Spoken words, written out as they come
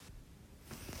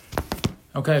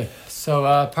Okay, so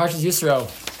Parshas Yisro.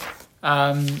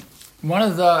 One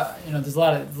of the there's a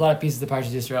lot of pieces to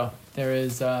Parshas Yisro. There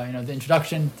is the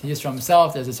introduction to Yisro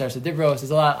himself. There's the Seres Dibros.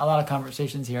 There's a lot of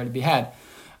conversations here to be had.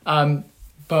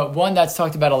 But one that's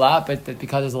talked about a lot, but that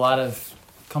because there's a lot of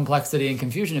complexity and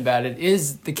confusion about it,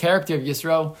 is the character of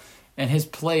Yisro and his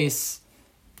place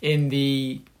in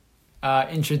the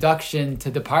introduction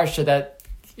to the parsha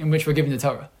in which we're given the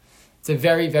Torah. It's a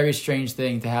very, very strange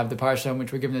thing to have the parsha in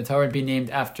which we're given the Torah be named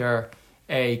after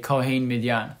a Kohen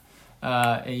Midyan,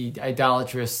 a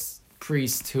idolatrous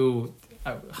priest who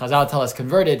Chazal tell us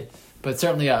converted, but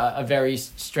certainly a very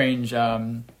strange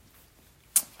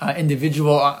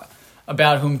individual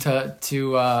about whom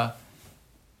to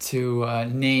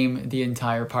name the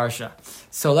entire parsha.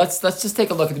 So let's just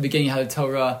take a look at the beginning, how the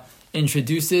Torah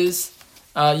introduces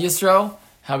Yisro,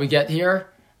 how we get here.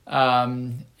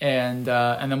 And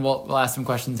then we'll ask some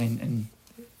questions and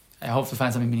I hope to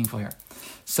find something meaningful here.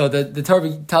 So the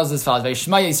Torah tells us as follows: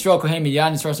 Vayishma Yisro Kohen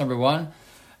Midyan, source number 1.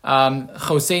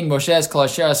 Chosein Moshe Kol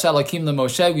Asher Aseh Elokim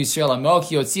LeMoshe Yisrael Amo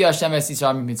Ki Yotzi Hashem Es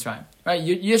Yisrael Mitzrayim. Right,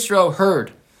 Yisro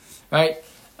heard, right,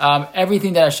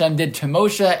 everything that Hashem did to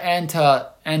Moshe and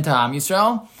to Am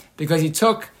Yisrael, because he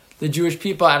took the Jewish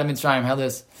people out of Mitzrayim. Here it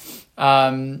is.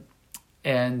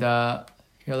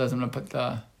 Here it is. I'm going to put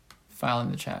the file in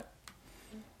the chat.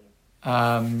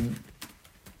 Fine.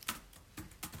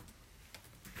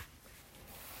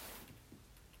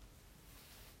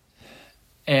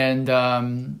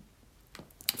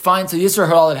 So Yisro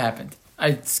heard all that happened.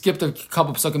 I skipped a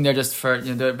couple psukim there just for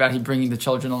about him bringing the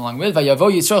children along with. Vayavo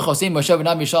Yisro Chosein Moshe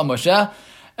v'Nam Yishal Moshe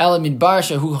El Midbar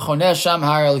Shehu Choneh Sham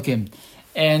Har Elokim,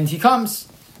 and he comes.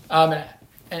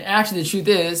 And actually, the truth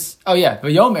is,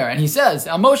 V'yomer, and he says,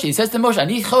 Moshe, he says to Moshe,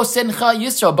 Ani chosencha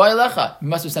Yisro ba'elecha. He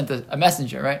must have sent a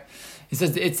messenger, right? He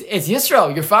says, it's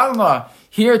Yisro, your father-in-law,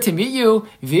 here to meet you.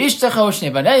 V'ishtecha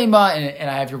shnei banei ima, and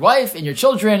I have your wife and your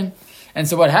children. And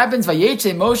so what happens?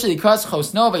 Vayetze Moshe likras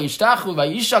chosno vayishtachu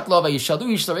vayishak lo vayishalu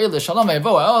yisrael l'shalom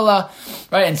vayavo ha'olah.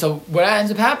 Right, and so what ends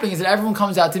up happening is that everyone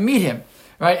comes out to meet him,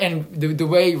 right? And the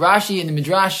way Rashi and the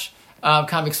Midrash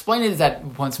kind of explain it is that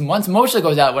once Moshe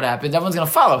goes out, what happens? Everyone's going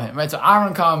to follow him, right? So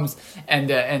Aaron comes, and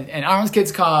Aaron's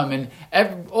kids come, and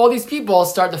all these people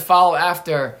start to follow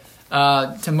after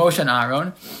to Moshe and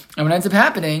Aaron. And what ends up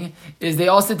happening is they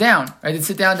all sit down, right? They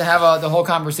sit down to have the whole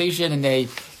conversation, and they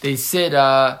sit,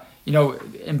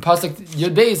 in pasuk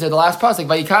Yud Beis, the last pasuk,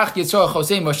 Vayikach Yisro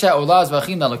Chosein Moshe Olaz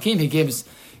V'Achim Elokim. He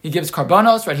gives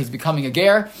karbanos, right? He's becoming a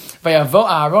ger. Vayavo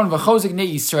Aaron v'chozek nei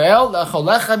Yisrael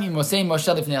la'cholechem imosei Moshe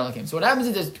lifnei Elokim. So what happens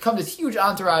is there's become this huge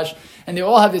entourage, and they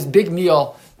all have this big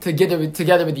meal together with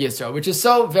Yisro, which is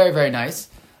so very, very nice,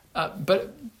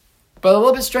 but a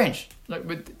little bit strange. Like,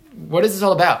 what is this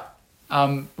all about?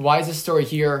 Why is this story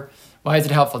here? Why is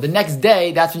it helpful? The next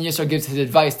day, that's when Yisro gives his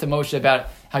advice to Moshe about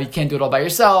how you can't do it all by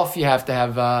yourself. You have to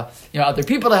have other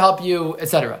people to help you,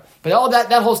 etc. But all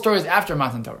that whole story is after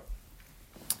Matan Torah.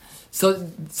 So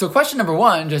question number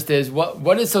 1 just is,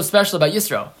 what is so special about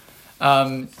Yisro?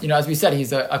 As we said,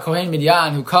 he's a Kohen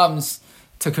Midyan who comes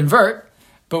to convert,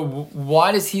 but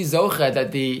why does he zoche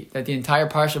that the entire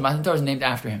parsha of Matan Torah is named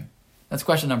after him? That's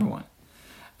question number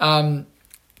 1.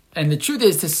 And the truth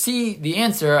is, to see the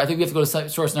answer, I think we have to go to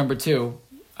source number 2.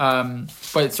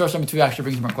 But source number 2 actually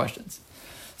brings more questions.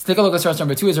 Let's take a look at source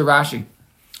number 2 is a Rashi.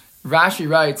 Rashi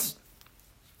writes,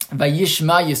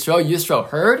 Vayishma Yisro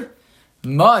heard.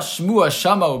 Ma shmua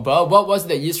shamo ba. What was it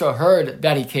that Yisro heard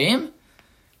that he came?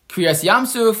 Kriyas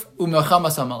Yamsuf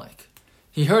u'melchamas Amalek.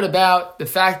 He heard about the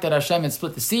fact that Hashem had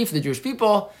split the sea for the Jewish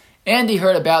people, and he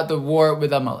heard about the war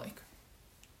with Amalek.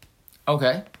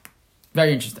 Okay,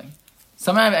 very interesting.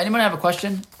 Anyone have a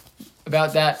question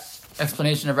about that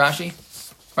explanation of Rashi?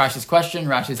 Rashi's question,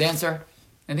 Rashi's answer.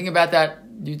 Anything about that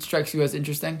strikes you as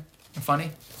interesting or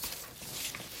funny?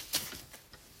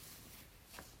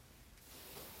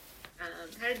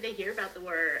 How did they hear about the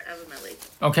war of Amalek?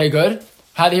 Okay, good.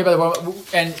 How did they hear about the war?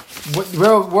 And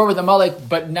war with Amalek,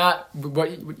 but not... What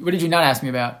did you not ask me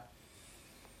about?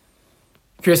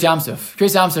 Kriyas Yamsuf.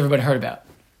 Kriyas Yamsuf everybody heard about,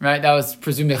 right? That was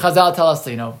presumably... Chazal tell us,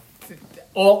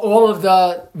 all of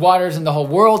the waters in the whole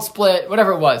world split,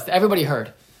 whatever it was. Everybody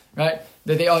heard, right?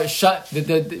 That they all shut...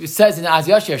 It says in Az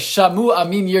Yashir, Shamu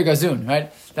Amim Yir Gazun,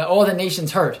 right? That all the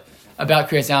nations heard about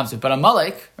Kriyas Yamsuf. But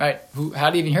Amalek, right? How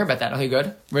did he even hear about that? Okay,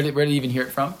 good. Where did he even hear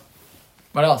it from?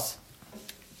 What else?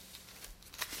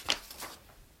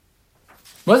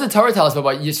 What does the Torah tell us about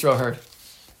what Yisro heard?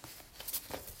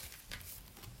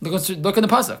 Look in the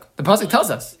pasuk. The pasuk tells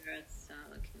us.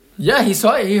 Yeah, he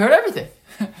saw it. He heard everything.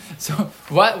 So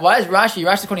why is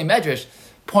Rashi quoting Medrash,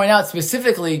 point out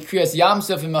specifically Kriyas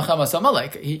Yamsuf and Milchemas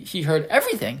Amalek. He heard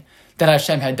everything that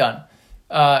Hashem had done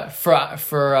for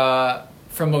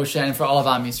Moshe and for all of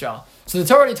Am Yisrael. So the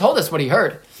Torah already told us what he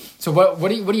heard. So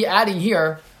what are you adding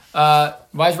here? Why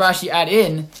does Rashi add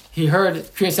in? He heard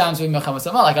Kriyas Yamsuf and Milchemas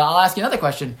Amalek. I'll ask you another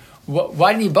question.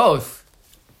 Why didn't he both?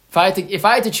 If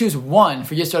I had to choose one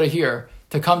for Yisro to hear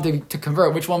to come to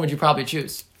convert, which one would you probably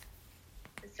choose?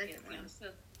 The second one.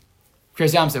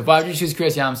 Kriyas Yamsuf. Why would you choose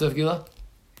Kriyas Yamsuf, Gila?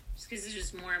 Just because there's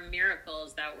just more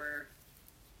miracles that were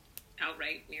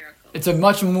outright miracles. It's a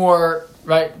much more,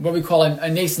 right, what we call a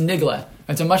nes nigla.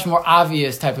 It's a much more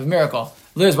obvious type of miracle.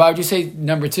 Liz, why would you say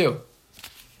number 2?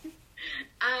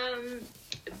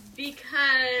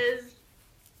 Because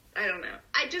I don't know.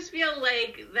 I just feel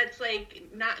like that's like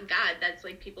not God. That's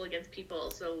like people against people.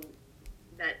 So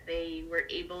that they were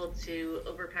able to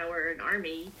overpower an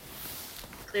army.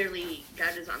 Clearly,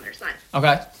 God is on their side.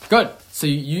 Okay, good. So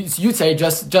you'd say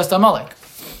just Amalek.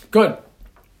 Good.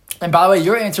 And by the way,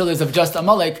 your answer, Liz, of just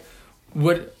Amalek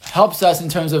helps us in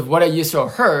terms of what a Yisro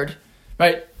heard,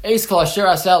 right? Eis kol asher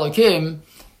aseh Elokim.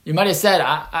 You might have said,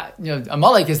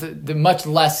 Amalek is the much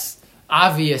less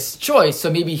obvious choice,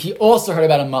 so maybe he also heard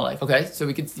about Amalek. Okay, so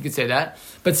you could say that.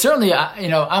 But certainly,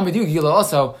 I'm with you, Gila,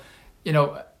 also, if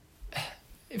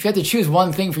you had to choose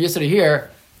one thing for Yisro to hear,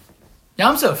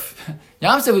 Yamsuf.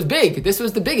 Yamsuf was big. This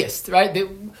was the biggest, right?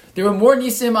 There were more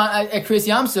Nisim at Kriyas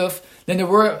Yamsuf than there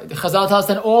were, Chazal tells us,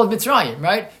 than all of Mitzrayim,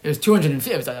 right? It was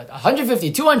 250, it was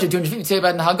 150, 200, 250, say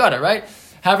about in the Haggadah, right?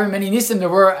 However many Nisim there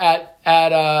were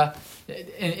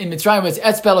in Mitzrayim was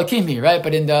Etz Belokimi, right?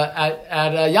 But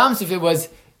at Yamsuf it was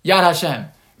Yad Hashem,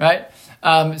 right?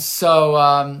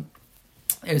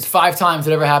 It was 5 times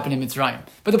whatever happened in Mitzrayim.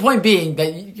 But the point being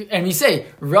that, and we say,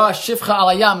 Ra Shifcha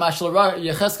Alayam Mashal Ra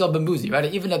Yecheskel Bambuzi,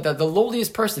 right? Even the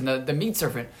lowliest person, the meat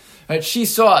servant, right? She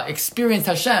experienced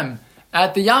Hashem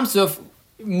at the Yamsuf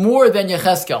more than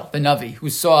Yecheskel, the Navi, who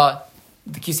saw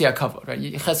the Kisei HaKavod, right?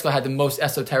 Yecheskel had the most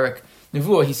esoteric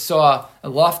nevuah. He saw the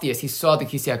loftiest. He saw the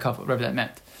Kisei HaKavod, whatever that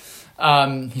meant.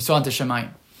 He saw into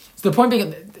Shemayim. So the point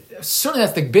being, certainly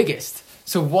that's the biggest.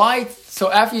 So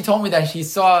after you told me that he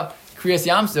saw Kriyas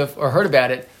Yamsuf or heard about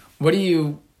it, what are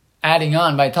you adding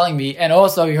on by telling me? And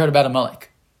also, you heard about Amalek.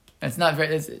 It's not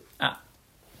very.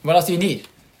 What else do you need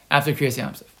after Kriyas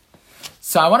Yamsuf?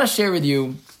 So I want to share with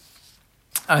you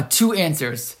 2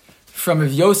 answers from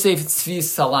Yosef Tzvi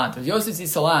Salant. Yosef Tzvi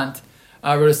Salant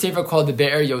wrote a sefer called the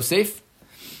Be'er Yosef,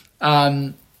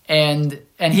 and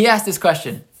he asked this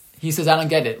question. He says, "I don't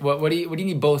get it. What do you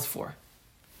need both for?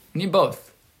 You need both.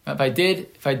 If I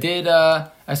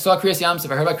saw Kriyas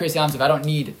Yamsuf, I heard about Kriyas Yamsuf, I don't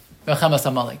need Milchemas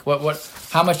Amalek.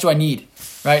 How much do I need,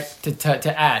 right,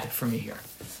 to add for me here?"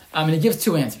 And he gives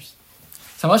 2 answers.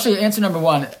 So I'm going to show you answer number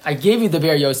 1. I gave you the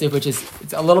Be'er Yosef, which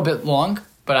it's a little bit long,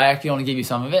 but I actually only gave you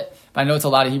some of it. But I know it's a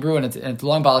lot of Hebrew and it's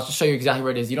long, but I'll just show you exactly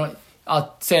where it is.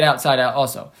 I'll say it outside out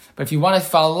also. But if you want to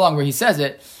follow along where he says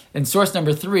it, in source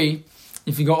number 3,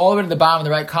 if you go all the way to the bottom of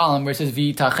the right column where it says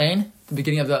V'yitachen, the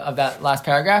beginning of that last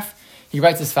paragraph, he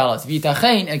writes as follows: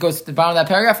 V'yitachen, and it goes to the bottom of that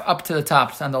paragraph up to the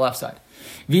top, on the left side.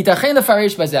 V'yitachen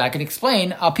lefarish bazeh, I can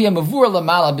explain al pi mavur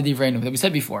lamala b'divreinu that we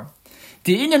said before.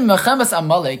 De'inyan Milchemas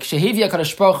Amalek shehivya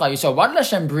Kadosh Baruch Hu Yisrael. Why did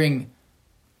Hashem bring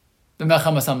the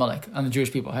Milchemas Amalek on the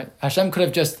Jewish people? Hashem could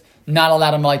have just not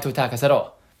allowed Amalek to attack us at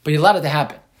all, but He allowed it to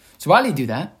happen. So why did He do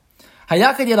that?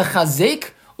 Hayakad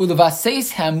yelachazek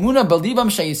ulevaseis hamuna belibam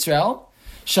sheYisrael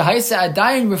shahayse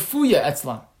adayin refuya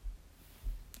etzlam.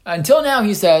 Until now,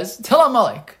 he says, till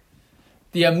Amalek,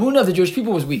 the Amunah of the Jewish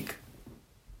people was weak.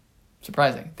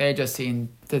 Surprising. They had just seen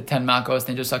the 10 Makos and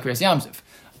they just saw Kriyas Yamsuf.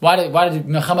 Why did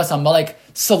Milchemas Amalek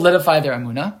solidify their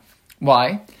Amunah?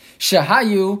 Why?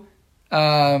 Shahayu,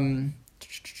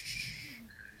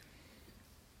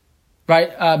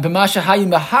 right? B'ma shahayu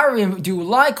maharim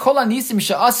du'ulai kol anisim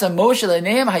sha'asa Moshe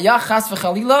le'nehem hayach chas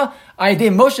v'chalila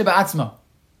ayidei Moshe ba'atzmo.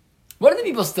 What do the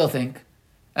people still think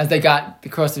as they got the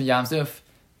cross of Yamsuf?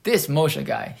 This Moshe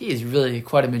guy, he is really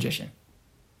quite a magician.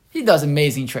 He does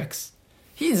amazing tricks.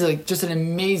 He's just an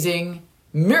amazing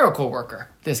miracle worker,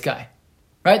 this guy.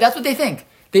 Right? That's what they think.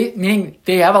 Meaning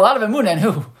they have a lot of emunah in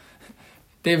who?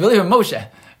 They believe in Moshe.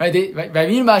 Right?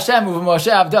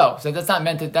 So that's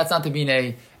not to be in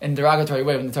a derogatory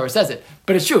way when the Torah says it.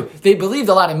 But it's true. They believed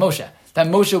a lot in Moshe. That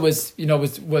Moshe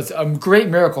was a great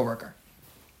miracle worker.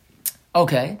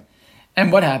 Okay.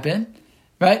 And what happened?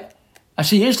 Right?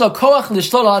 Because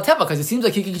it seems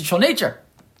like he can control nature.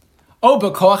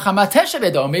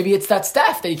 Maybe it's that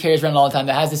staff that he carries around all the time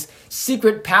that has this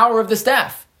secret power of the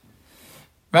staff.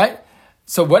 Right?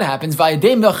 So what happens? What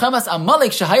happened?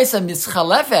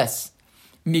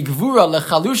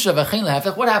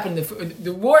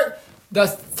 The war, the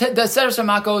Seder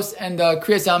Shamakos and the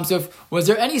Kriyas Yamsuf, was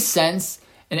there any sense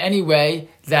in any way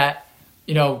that,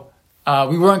 we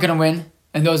weren't going to win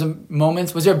in those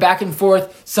moments? Was there back and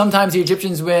forth? Sometimes the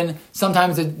Egyptians win,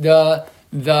 sometimes the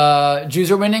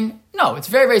Jews are winning? No, it's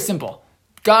very, very simple.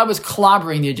 God was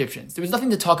clobbering the Egyptians. There was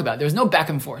nothing to talk about. There was no back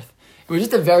and forth. It was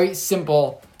just a very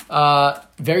simple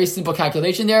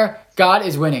calculation there. God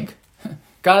is winning.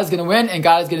 God is going to win, and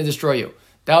God is going to destroy you.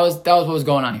 That was what was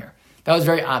going on here. That was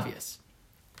very obvious.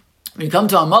 When you come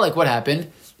to Amalek, what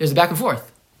happened? There's a back and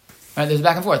forth. Right? There's a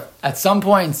back and forth. At some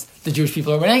points, the Jewish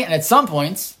people are winning, and at some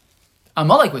points,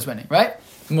 Amalek was winning, right?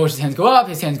 Moshe's hands go up,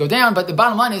 his hands go down, but the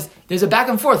bottom line is there's a back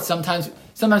and forth. Sometimes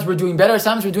we're doing better,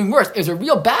 sometimes we're doing worse. It was a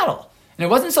real battle. And it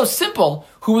wasn't so simple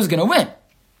who was going to win.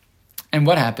 And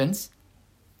what happens?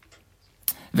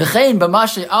 And you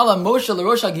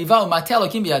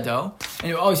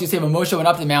always used to say when Moshe went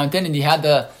up the mountain and he had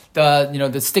the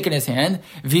stick in his hand,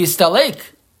 he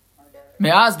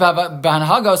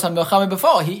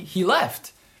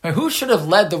left. Right? Who should have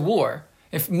led the war?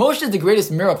 If Moshe is the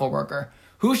greatest miracle worker,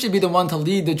 who should be the one to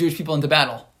lead the Jewish people into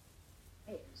battle?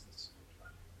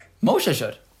 Moshe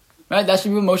should. Right? That should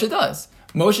be what Moshe does.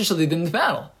 Moshe should lead them into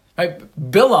battle. Right?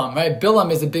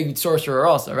 Bilam is a big sorcerer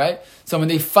also, right? So when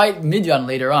they fight Midian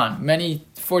later on,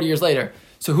 40 years later,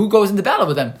 so who goes into battle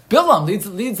with them? Bilam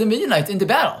leads the Midianites into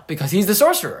battle because he's the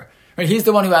sorcerer. Right? He's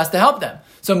the one who has to help them.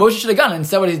 So Moshe should have gone, and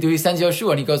instead what he do? He sends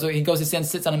Yoshua, and he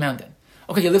sits on a mountain.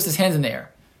 Okay, he lifts his hands in the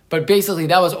air. But basically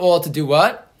that was all to do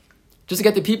what? Just to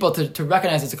get the people to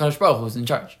recognize it's the Kadosh Baruch Hu who's in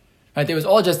charge. Right? That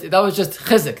was just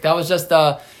chizik. That was just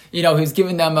he was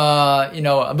giving them a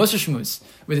musar shmuz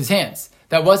with his hands.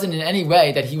 That wasn't in any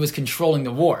way that he was controlling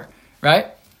the war,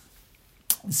 right?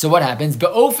 So what happens? So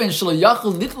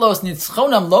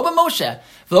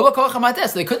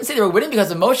they couldn't say they were winning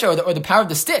because of Moshe or the power of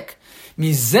the stick.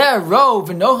 They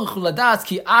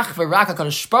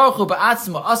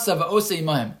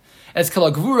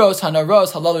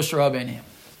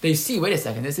see, wait a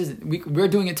second, we're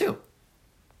doing it too.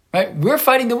 Right? We're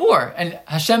fighting the war, and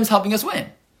Hashem's helping us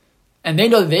win. And they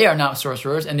know they are not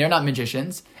sorcerers, and they're not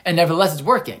magicians, and nevertheless it's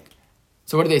working.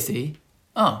 So what do they see?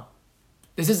 Oh,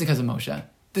 this isn't because of Moshe.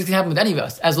 This can happen with any of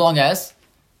us, as long as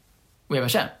we have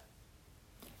Hashem.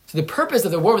 So the purpose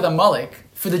of the war with Amalek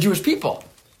for the Jewish people,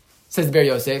 says Ber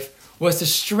Yosef, was to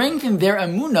strengthen their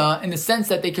emunah in the sense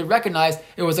that they could recognize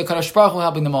it was a Kadosh Baruch Hu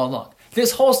helping them all along.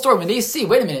 This whole story, when they see,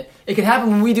 wait a minute, it can happen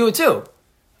when we do it too.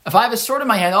 If I have a sword in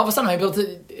my hand, all of a sudden I might be able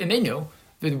to, and they knew.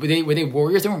 Were they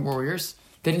warriors? They weren't warriors.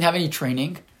 They didn't have any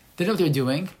training. They didn't know what they were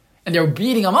doing. And they were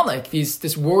beating Amalek,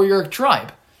 this warrior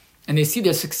tribe. And they see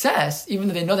their success, even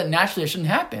though they know that naturally it shouldn't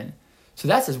happen. So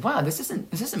that says, wow, this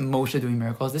isn't Moshe doing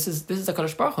miracles. This is the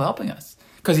Kadosh Baruch Hu helping us.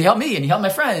 Because he helped me, and he helped my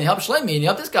friend, and he helped Shlomi, and he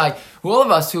helped this guy, all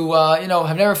of us who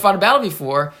have never fought a battle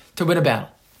before, to win a battle.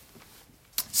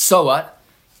 So what?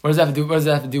 What does that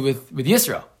have to do with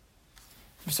Yisro?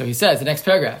 So he says, the next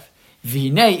paragraph,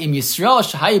 V'hinei im Yisrael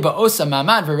shahayi ba'osa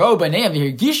ma'amad v'ro b'neiam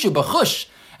v'hirgishu b'chush,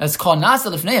 as called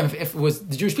nasa l'fneiam, if it was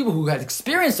the Jewish people who had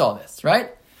experienced all this,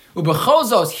 right?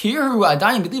 U'b'chozos hiru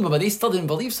adayim b'liba, but they still didn't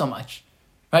believe so much,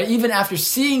 right? Even after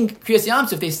seeing Kriyas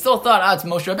Yamsuf, they still thought, it's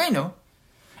Moshe Rabbeinu,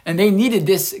 and they needed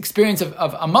this experience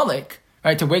of Amalek,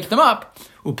 right, to wake them up.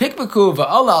 Upikbaku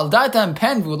va'ala al datam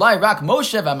pen v'ulai rak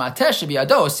Moshe v'amatesh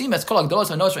b'yado osim es kol hagdolos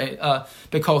v'nos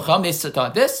b'kocham. They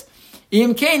thought this.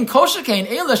 Im kain kosher kain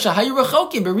ela shahayu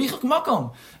rechokim b'richuk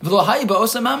makom v'lo hayu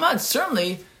ba'osa ma'amad.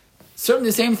 Certainly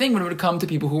the same thing when it would come to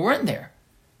people who weren't there,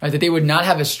 right? That they would not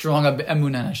have a strong emunah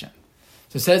in Hashem.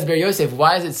 So it says Ber Yosef,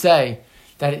 why does it say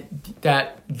that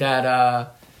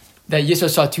Yisro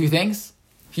saw two things?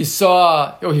 He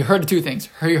heard two things.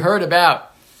 He heard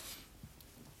about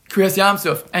Kriyas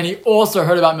Yamsuf, and he also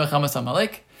heard about Milchamas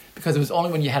Amalek, because it was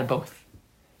only when you had both.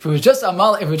 If it was just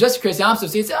Amalek, if it was just Kriyas Yamsuf,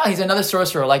 so you'd say, he's another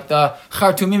sorcerer, like the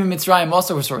Chartumim and Mitzrayim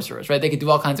also were sorcerers, right? They could do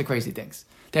all kinds of crazy things.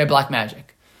 They had black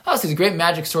magic. So he's a great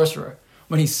magic sorcerer.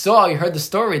 When he heard the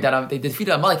story that they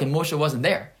defeated Amalek and Moshe wasn't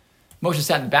there. Moshe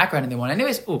sat in the background and they won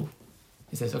anyways.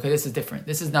 He says, okay, this is different.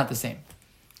 This is not the same.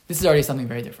 This is already something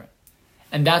very different.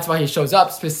 And that's why he shows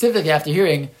up specifically after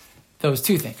hearing those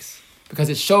two things. Because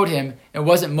it showed him it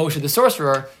wasn't Moshe the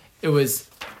sorcerer, it was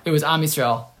Am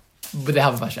Yisrael with the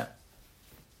help of Hashem.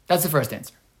 That's the first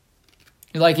answer.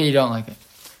 You like it, you don't like it.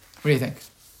 What do you think?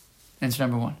 Answer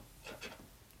number one.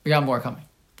 We got more coming.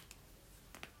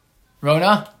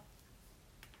 Rona?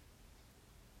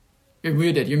 You're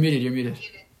muted. You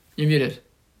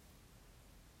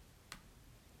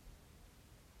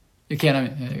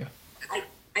can't. There you go.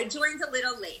 I joined a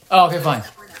little late. Oh, okay, fine.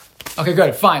 Okay,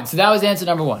 good, fine. So that was answer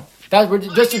number one.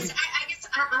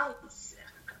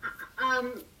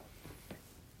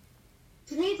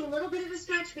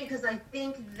 I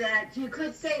think that you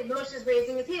could say Moshe's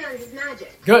raising his hands is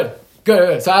magic. Good.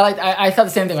 So I thought the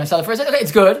same thing when I saw the first. Okay,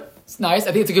 it's good. It's nice.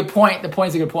 I think it's a good point. The point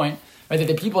is a good point. Right? That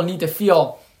the people need to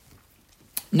feel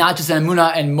not just an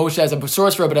Emunah and Moshe as a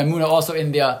sorcerer, but Emunah also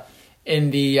in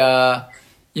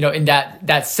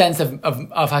that sense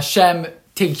of Hashem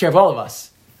taking care of all of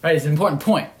us. Right? It's an important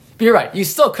point. But you're right. You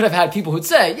still could have had people who'd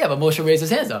say, yeah, but Moshe raised his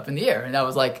hands up in the air, and that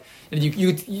was like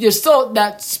there's still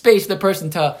that space for the person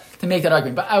to make that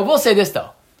argument. But I will say this though.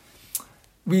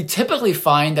 We typically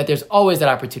find that there's always that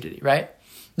opportunity, right?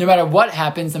 No matter what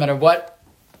happens, no matter what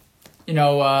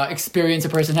experience a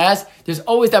person has, there's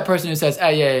always that person who says,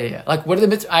 yeah. Like, what are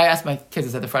the mitzvahs? I asked my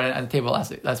kids this at the table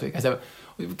last week. I said,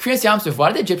 Kriyas Yamsuf, why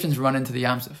did the Egyptians run into the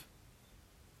Yamsuf?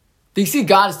 They see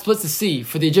God splits the sea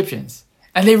for the Egyptians,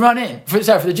 and they run in. For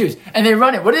the Jews, and they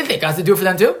run in. What do they think? God's to do it for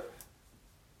them too?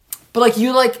 But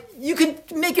you can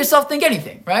make yourself think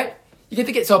anything, right? You can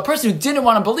think it. So a person who didn't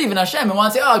want to believe in Hashem and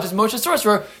want to say, oh, just Moshe's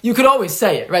sorcerer, you could always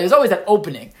say it, right? There's always that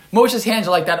opening. Moshe's hands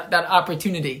are like that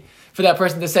opportunity for that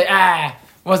person to say, it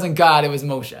wasn't God, it was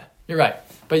Moshe. You're right.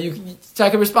 But so I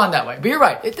could respond that way. But you're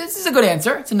right. This is a good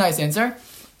answer. It's a nice answer.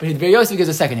 But Yosef gives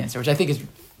a second answer, which I think is,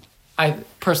 I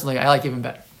like even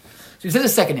better. So he says a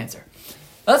second answer.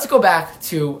 Let's go back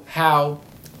to how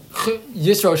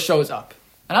Yisro shows up.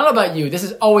 And I don't know about you, this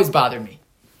has always bothered me.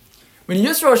 When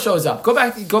Yisro shows up, go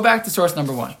back to source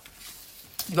number one.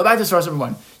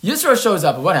 Yisro shows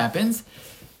up, and what happens?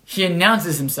 He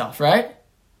announces himself, right?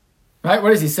 Right? What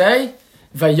does he say?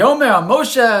 Vayomer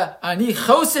Moshe ani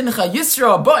chosincha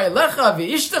Yisro bo elecha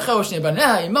v'ishtecha u'shnei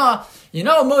baneha ima. You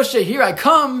know, Moshe, here I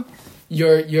come.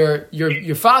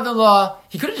 Your father-in-law.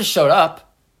 He could have just showed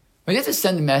up. But he has to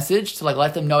send a message to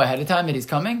let them know ahead of time that he's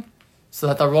coming, so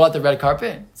that they'll roll out the red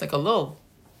carpet. It's like a little,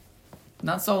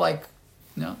 not so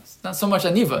it's not so much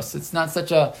anivus. It's not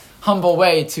such a humble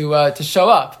way to show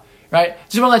up, right?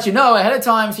 Just want to let you know ahead of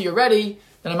time so you're ready,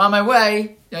 that I'm on my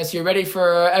way, so you're ready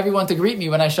for everyone to greet me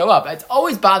when I show up. It's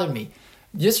always bothered me.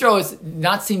 Yisro is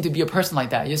not seen to be a person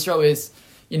like that. Yisro is,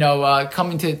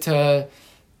 coming to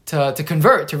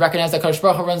convert, to recognize that Kadosh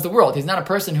Baruch Hu runs the world. He's not a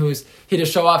person who's here to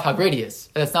show off how great he is.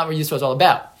 That's not what Yisro is all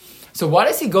about. So why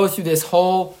does he go through this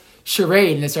whole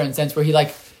charade in a certain sense where he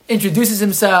introduces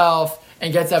himself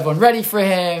and gets everyone ready for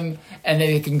him, and then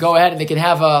they can go ahead and they can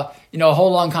have a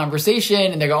whole long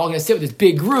conversation, and they're all going to sit with this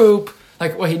big group.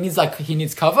 He needs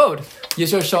kavod.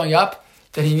 Yisro is showing up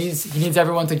that he needs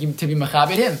everyone to be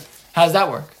mechabed him. How does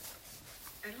that work?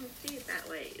 I don't see it that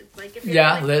way. It's like if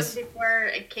you're Liz.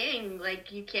 before a king,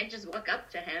 you can't just walk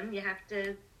up to him. You have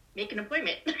to make an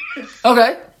appointment.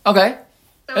 Okay.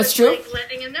 So That's it's true.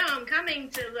 Letting him know I'm coming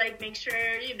to make sure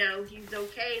he's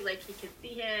okay. He can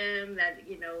see him. That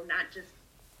not just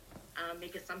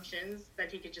make assumptions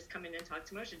that he could just come in and talk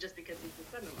to Moshe just because he's the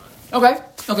son-in-law. Okay.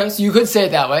 So you could say it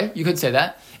that way. You could say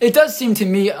that. It does seem to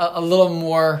me a little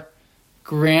more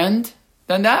grand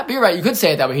than that. But you're right. You could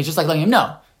say it that way. He's just letting him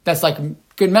know. That's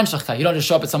good menshachta. You don't just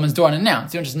show up at someone's door and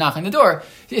announce. You don't just knock on the door.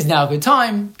 Is now a good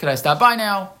time? Could I stop by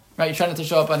now? Right. You try not to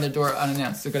show up on the door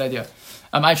unannounced. It's a good idea.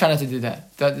 I try not to do that.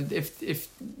 If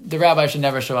the rabbi should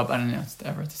never show up unannounced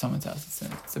ever to someone's house.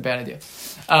 It's a bad idea.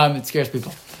 It scares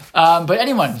people. But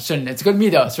anyone shouldn't. It's good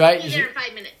midos, right? Be there in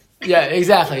 5 minutes. Yeah,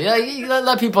 exactly. You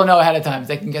let people know ahead of time. So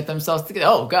they can get themselves together.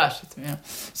 Oh gosh.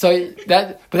 So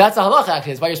but that's a halacha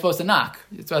actually. That's why you're supposed to knock.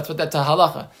 That's a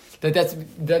halacha.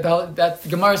 That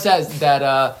Gemara says that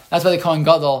that's why the Kohen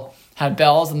Gadol had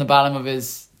bells on the bottom of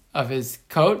his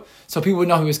coat, so people would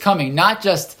know he was coming, not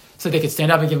just so they could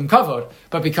stand up and give him kavod,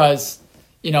 but because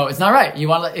it's not right. You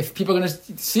want if people are going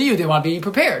to see you, they want to be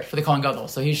prepared for the Kohen Gadol.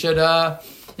 So he should, but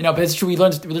it's true. We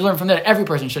learn from there that every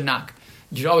person should knock.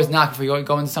 You should always knock before you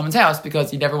go into someone's house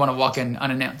because you never want to walk in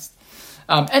unannounced.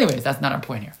 Anyways, that's not our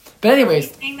point here. But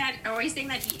anyways, are we saying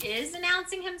that he is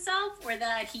announcing himself, or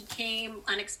that he came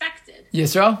unexpected?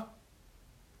 Yisro?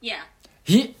 Yeah.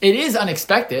 It is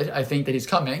unexpected, I think, that he's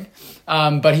coming.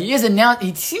 But he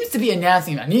seems to be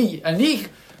announcing, Ani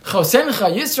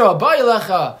chosencha Yisro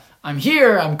abayelecha. I'm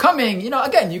here, I'm coming.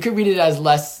 Again, you could read it as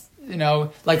less,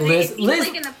 Liz. Liz.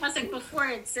 In the pasuk before,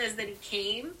 it says that he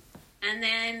came, and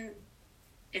then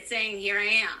it's saying, here I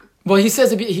am. Well, he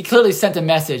says he clearly sent a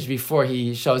message before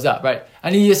he shows up, right?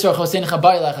 Ani Yisro chosencha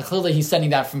abayelecha. Clearly he's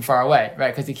sending that from far away,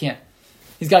 right? Because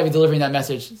he's got to be delivering that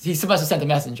message. He must have sent a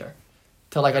messenger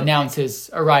to announce his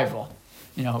arrival,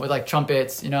 with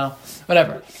trumpets,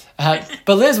 whatever.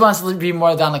 But Liz wants to be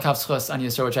more than l'kaf on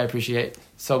Yisro, which I appreciate.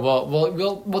 So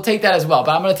we'll take that as well.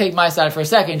 But I'm going to take my side for a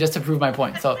second just to prove my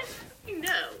point. So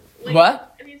No.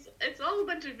 what? all a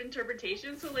bunch of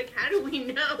interpretations. So like, how do we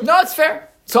know? No, it's fair.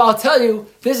 So I'll tell you,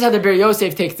 this is how the Bir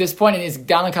Yosef takes this point, and it's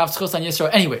down Kaf Schus on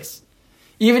Yisro. Anyways,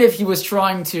 even if he was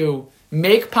trying to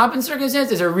make pomp and circumstance,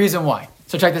 there's a reason why.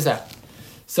 So check this out.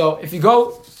 So if you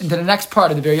go into the next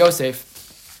part of the Bir Yosef,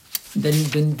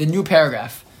 the new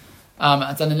paragraph,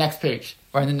 it's on the next page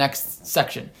or in the next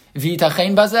section.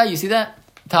 V'itachein bazeh, you see that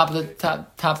top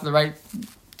of the right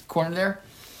corner there.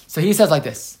 So he says like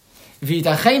this.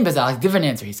 V'itachein bazeh, like different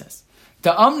answer. He says.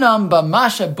 It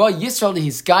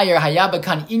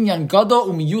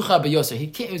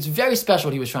was very special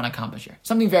what he was trying to accomplish here.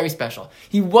 Something very special.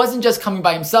 He wasn't just coming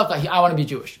by himself like, I want to be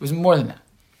Jewish. It was more than that.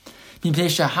 He's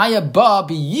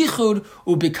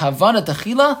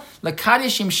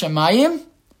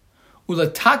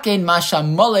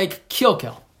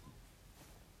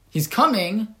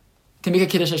coming to make a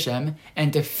Kiddush Hashem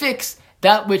and to fix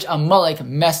that which Amalek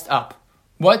messed up.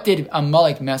 What did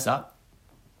Amalek mess up?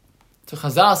 So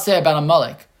Chazal say about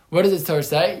Amalek, what does the Torah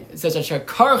say? It says, Asher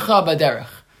karcha b'derech,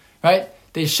 right?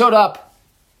 They showed up,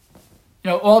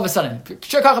 all of a sudden.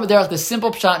 Asher karcha b'derech, the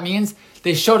simple pshat means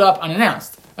they showed up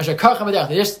unannounced. Asher karcha b'derech,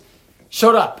 they just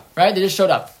showed up, right? They just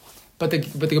showed up. But the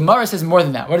Gemara says more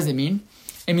than that. What does it mean?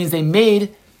 It means they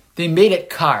made it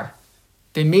kar.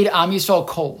 They made Am Yisrael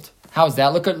cold. How is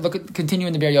that? Look at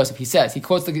continuing the Bir Yosef. He says, he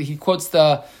quotes the Yalkut, he quotes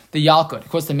the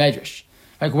Medrash.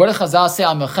 Like what did Chazal say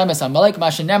on Melchemes Amalek?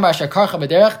 Mashenemar asher karcha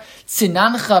b'derech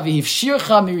tzinancha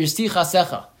v'hivshircha mirishticha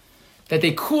secha. That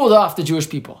they cooled off the Jewish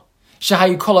people.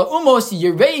 Shahayu kol ha'umos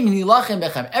yireim nilachem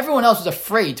bechem. Everyone else was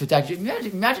afraid to attack.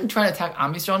 Imagine trying to attack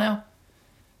Am Yisrael now.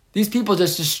 These people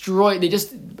just they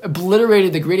just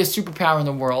obliterated the greatest superpower in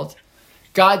the world.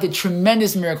 God did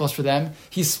tremendous miracles for them.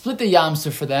 He split the Yam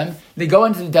Suf for them. They go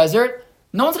into the desert.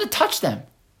 No one's going to touch them.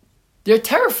 They're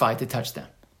terrified to touch them.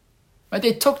 Right?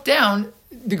 They took down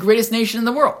the greatest nation in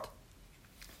the world.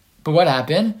 But what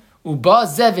happened? So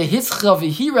what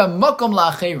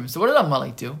did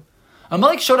Amalek do?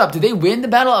 Amalek showed up. Did they win the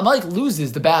battle? Amalek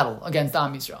loses the battle against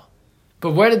Am Yisrael.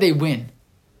 But where did they win?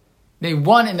 They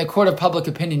won in the court of public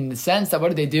opinion in the sense that what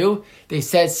did they do? They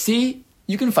said, see,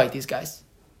 you can fight these guys.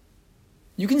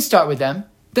 You can start with them.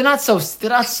 They're not such,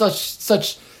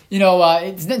 it's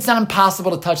not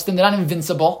impossible to touch them. They're not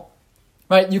invincible,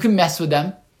 right? You can mess with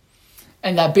them.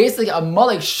 And that basically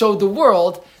Amalek showed the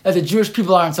world that the Jewish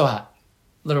people aren't so hot.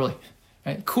 Literally,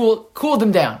 right? Cooled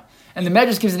them down. And the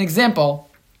Medrash gives an example.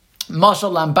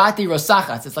 Mashal lambati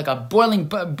rosachas. It's like a boiling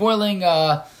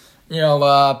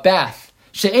bath.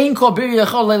 She'ein kol bir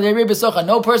yachol le'leirei b'socha.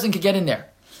 No person could get in there.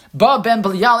 Ba ben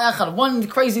b'liyal echad. One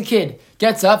crazy kid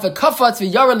gets up. V'kafatz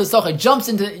v'yara l'socha. Jumps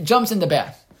in the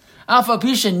bath. Afa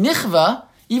pisha nichva.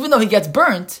 Even though he gets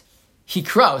burnt, he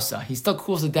krausa. He still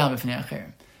cools it down b'fnei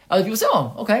acherim. Other people say,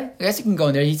 oh, okay, I guess you can go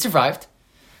in there. He survived.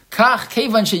 Kach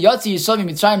kevan sheyatzi Yisrael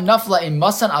mitzrayim nafla in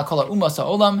masan al kol ha'umas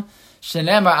ha'olam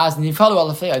shenemar az nifalu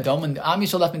alafei adom. When the Am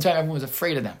Yisrael left Mitzrayim, everyone was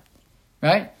afraid of them.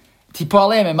 Right? Tipu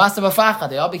aleim and masa b'facha.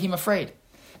 They all became afraid.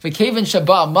 V'kevan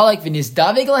shaba Amalek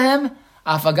v'nizdavig lahem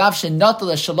afagav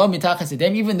shenatal shalom mitachas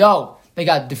edem. Even though they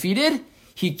got defeated,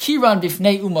 he kiran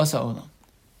b'fnei umas ha'olam.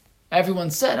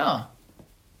 Everyone said, oh,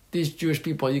 these Jewish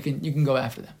people, you can go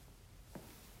after them.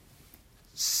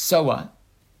 So what?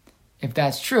 If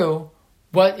that's true,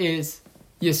 what is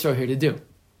Yisro here to do?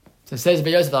 So it says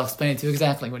Bir Yosef, I'll explain it to you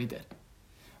exactly what he did.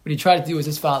 What he tried to do is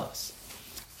as follows.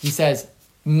 He says,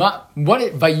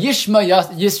 Vayishma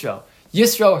Yisro.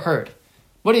 Yisro heard.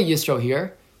 What did Yisro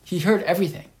hear? He heard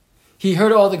everything. He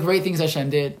heard all the great things Hashem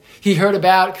did. He heard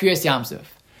about Kriyas Yamsuf.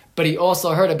 But he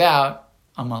also heard about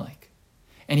Amalek.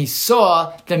 And he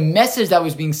saw the message that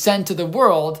was being sent to the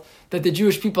world that the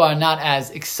Jewish people are not as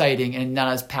exciting and not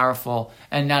as powerful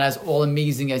and not as all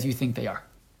amazing as you think they are.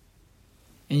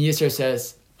 And Yisro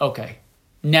says, okay,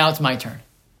 now it's my turn.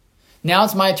 Now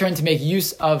it's my turn to make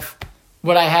use of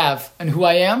what I have and who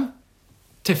I am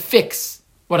to fix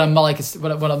what Amalek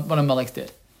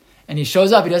did. And he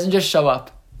shows up. He doesn't just show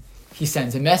up. He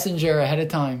sends a messenger ahead of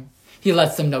time. He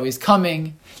lets them know he's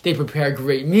coming. They prepare a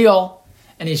great meal.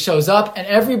 And he shows up, and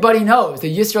everybody knows that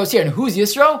Yisro's here. And who's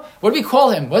Yisro? What do we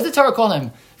call him? What does the Torah call him?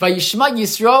 Vayishma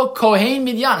Yisro Kohen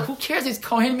Midyan. Who cares he's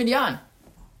Kohen Midyan?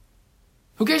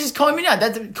 Who cares he's Kohen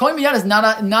Midyan? Kohen Midyan is not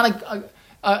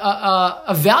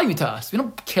a value to us. We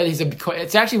don't care that he's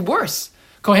it's actually worse.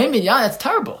 Kohen Midyan, that's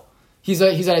terrible. He's an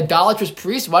idolatrous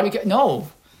priest. Why do we care? No.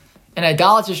 An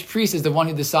idolatrous priest is the one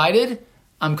who decided,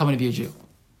 I'm coming to be a Jew.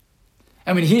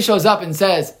 And when he shows up and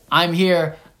says, I'm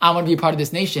here, I want to be a part of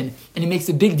this nation, and he makes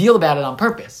a big deal about it on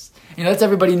purpose. He lets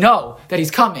everybody know that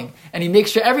he's coming, and he makes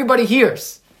sure everybody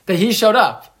hears that he showed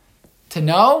up to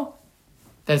know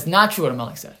that it's not true what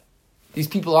Amalek said. These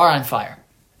people are on fire.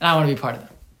 and I want to be part of them.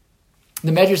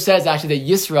 The Medrash says actually that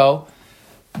Yisro,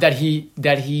 that he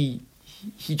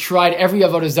tried every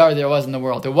avodah zarah there was in the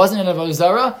world. There wasn't an avodah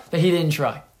zarah that he didn't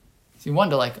try. So you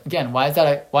wonder, like, again, why is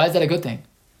that a good thing?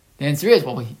 The answer is,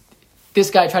 well,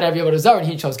 this guy tried every avodah zarah and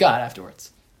he chose God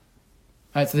afterwards.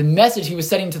 Right, so the message he was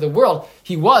sending to the world,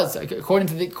 he was, according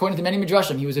to many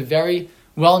midrashim, he was a very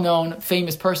well-known,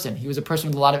 famous person. He was a person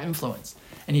with a lot of influence.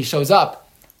 And he shows up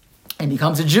and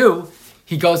becomes a Jew.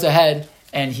 He goes ahead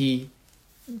and he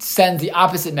sends the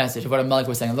opposite message of what Amalek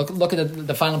was saying. Look at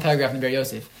the final paragraph in Ber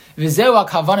Yosef. V'zeu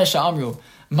hakavana sha'amru.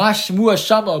 Ma shmua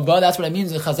shama ba. That's what it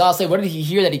means when Chazal say, what did he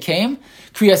hear that he came?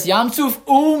 Kriyas Yamsuf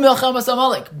milchamas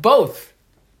Amalek. Both.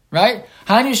 Right?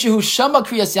 Hani shehu shama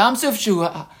kriyas Yamsuf shehu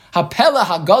hapela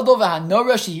hagadol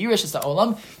v'hanora shehirish es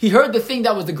ha'olam. He heard the thing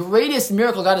that was the greatest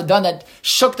miracle God had done that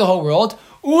shook the whole world.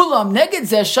 Ulam neged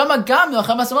zeh shama gam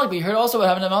milchamas Amalek. But he heard also what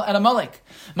happened at Amalek.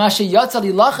 Ma sheyatza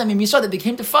lilachem im Yisrael, that they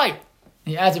came to fight.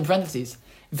 He adds in parentheses,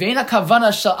 not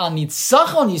that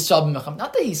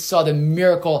he saw the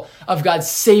miracle of God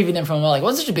saving them from Amalek. It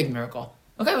wasn't such a big miracle.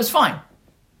 Okay, it was fine.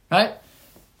 Right?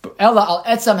 The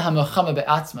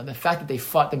fact that they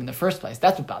fought them in the first place,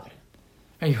 that's what bothered him.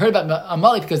 Right? He heard about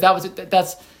Amalek because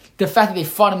that's the fact that they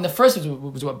fought him in the first place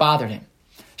was what bothered him.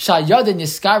 It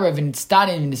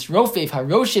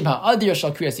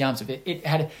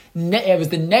was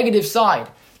the negative side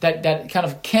that kind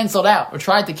of canceled out, or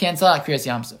tried to cancel out Kriyas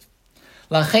Yamsuf.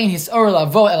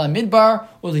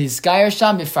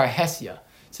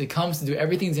 So he comes to do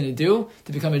everything he's going to do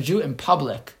to become a Jew in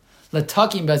public. To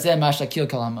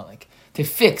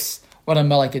fix what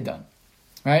Amalek had done.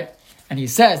 Right? And he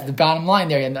says, the bottom line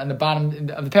there, on the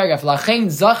bottom of the paragraph, and that's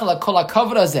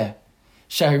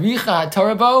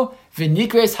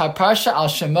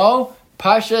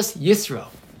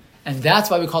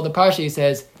why we call the parsha, he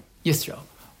says, Yisro.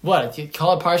 What? You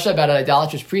call a parsha about an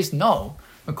idolatrous priest? No.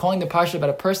 We're calling the parsha about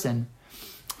a person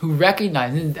who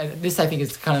recognized, and this I think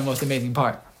is kind of the most amazing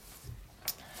part.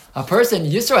 A person,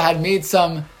 Yisro had made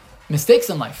some mistakes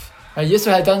in life. Right?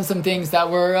 Yisro had done some things that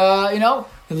were,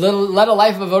 led a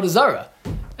life of avodah zarah.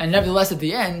 And nevertheless, at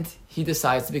the end, he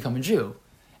decides to become a Jew.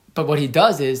 But what he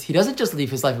does is, he doesn't just leave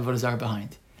his life of avodah zarah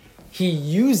behind. He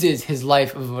uses his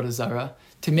life of avodah zarah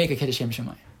to make a Kiddush Shem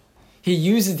Shemayim. He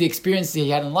uses the experiences he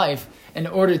had in life in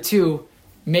order to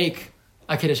make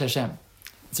a Kiddush Hashem.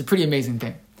 It's a pretty amazing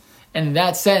thing. And in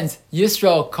that sense,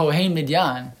 Yisro Kohen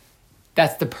Midyan,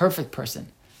 that's the perfect person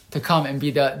to come and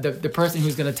be the person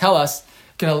who's going to tell us,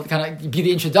 going to kind of be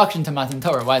the introduction to Matan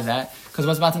Torah. Why is that? Because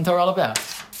what's Matan Torah all about?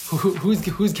 Who's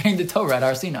getting the Torah at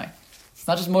Har Sinai? It's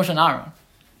not just Moshe and Aaron.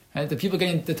 Right? The people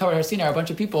getting the Torah at Har Sinai are a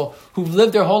bunch of people who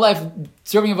lived their whole life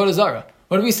serving avodah zarah.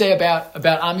 What do we say about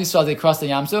Am Yisrael as they cross the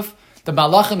Yam Suf? The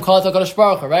Malachim call it HaKadosh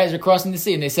Baruch Hu, right? As they're crossing the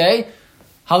sea, and they say,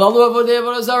 Halalu avodei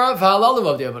avodah zarah, v'halalu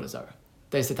avodei avodah zarah.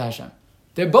 They say to Hashem.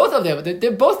 They're both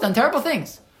done terrible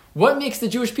things. What makes the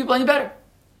Jewish people any better?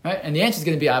 Right? And the answer is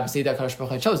going to be obviously that HaKadosh Baruch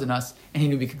Hu had chosen us, and He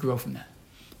knew we could grow from that.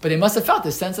 But they must have felt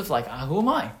this sense of like, who am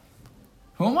I?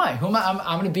 I'm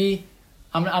going to be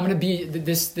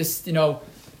this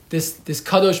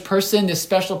kadosh person, this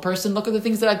special person. Look at the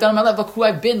things that I've done in my life. Look who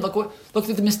I've been. Look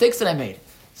at the mistakes that I made.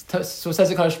 So it says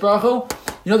the Kadosh Baruch Hu.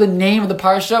 You know the name of the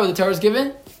parsha where the Torah is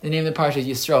given? The name of the parsha is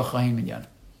Yisro Chaim Minyan.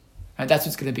 Right? That's what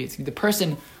it's going to be. It's going to be the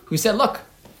person who said, look,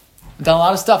 I've done a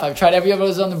lot of stuff. I've tried every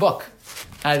avodah on the book.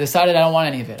 And I decided I don't want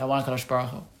any of it. I want a Kadosh Baruch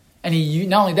Hu. And he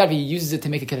not only that, but he uses it to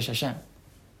make a Kiddush Hashem.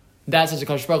 That's the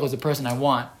Kadosh Baruch Hu is the person I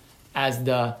want as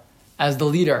the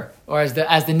leader, or as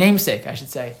the namesake, I should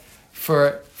say,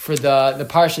 for the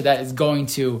parsha that is going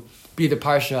to be the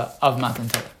parsha of Matan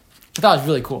Torah. I thought it was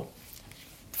really cool.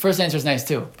 The first answer is nice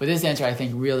too, but this answer I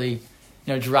think really,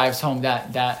 drives home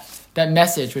that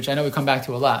message, which I know we come back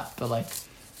to a lot, but like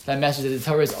that message that the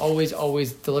Torah is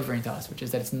always delivering to us, which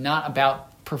is that it's not about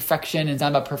perfection, and it's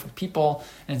not about perfect people,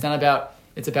 and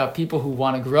it's about people who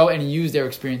want to grow and use their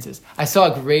experiences. I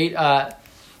saw a great.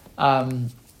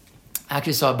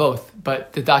 Actually saw both,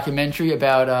 but the documentary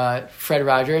about Fred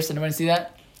Rogers, anyone see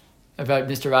that? About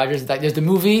Mr. Rogers? There's the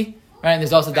movie, right? And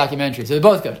there's also the documentary. So they're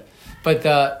both good. But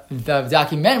the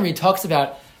documentary talks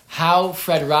about how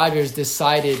Fred Rogers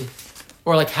decided,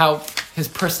 or like how his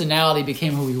personality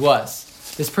became who he was.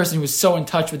 This person who was so in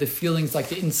touch with the feelings, like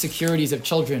the insecurities of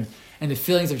children and the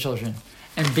feelings of children.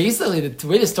 And basically the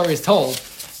way the story is told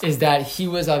is that he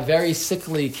was a very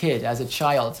sickly kid as a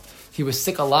child. He was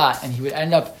sick a lot, and he would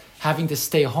end up having to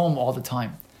stay home all the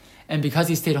time. And because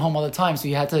he stayed home all the time, so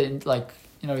he had to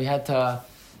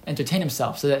entertain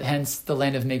himself. So that hence the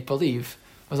land of make-believe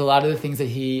was a lot of the things that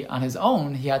he, on his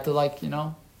own, he had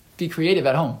to be creative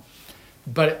at home.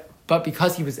 But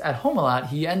because he was at home a lot,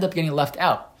 he ended up getting left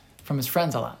out. from his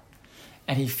friends a lot.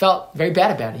 And he felt very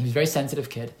bad about it. He was a very sensitive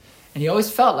kid. And he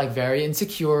always felt like very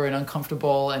insecure and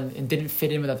uncomfortable and didn't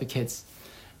fit in with other kids.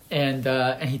 And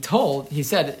he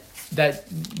said that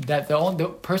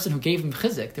the person who gave him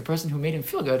chizik, the person who made him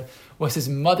feel good, was his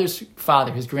mother's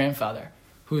father, his grandfather,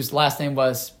 whose last name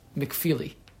was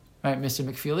McFeely, right? Mr.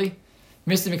 McFeely.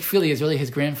 Mr. McFeely is really his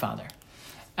grandfather.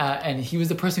 And he was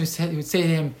the person who would say to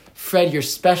him, Fred, you're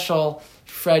special.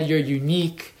 Fred, you're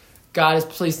unique. God has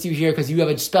placed you here because you have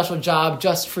a special job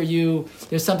just for you.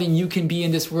 There's something you can be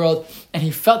in this world. And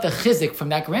he felt the chizik from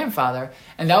that grandfather.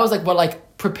 And that was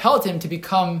what propelled him to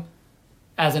become,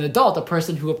 as an adult, a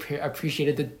person who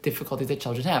appreciated the difficulties that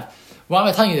children have. Why am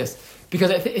I telling you this? Because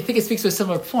I think it speaks to a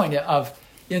similar point of,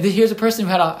 here's a person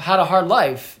who had a hard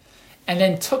life and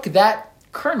then took that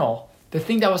kernel, the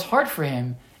thing that was hard for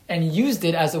him, and used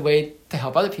it as a way to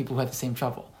help other people who had the same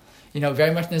trouble.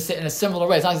 Very much in a similar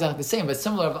way. It's not exactly the same, but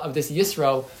similar of this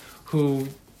Yisro who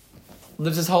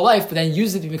lives his whole life, but then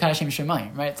uses it to be kind of Shem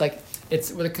Shemayim, right?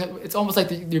 It's almost like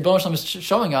the Rebbe Shalom is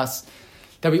showing us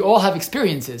that we all have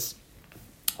experiences,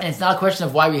 and it's not a question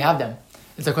of why we have them.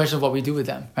 It's a question of what we do with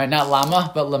them, right? Not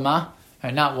lama, but lama,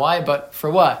 right? Not why, but for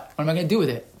what? What am I going to do with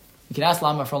it? You can ask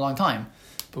lama for a long time,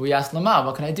 but we ask lama,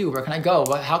 what can I do? Where can I go?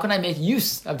 How can I make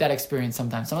use of that experience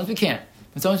sometimes? Sometimes we can't,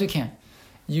 but sometimes we can.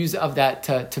 Use of that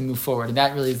to move forward. And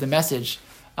that really is the message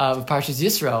of Parshas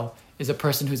Yisro, is a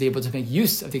person who's able to make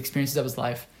use of the experiences of his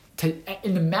life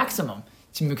in the maximum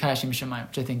to Mukaya Shem Shemayim,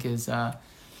 which I think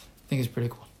is pretty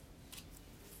cool.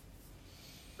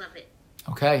 Love it.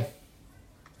 Okay.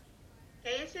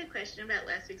 Can I ask you a question about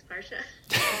last week's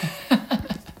Parsha?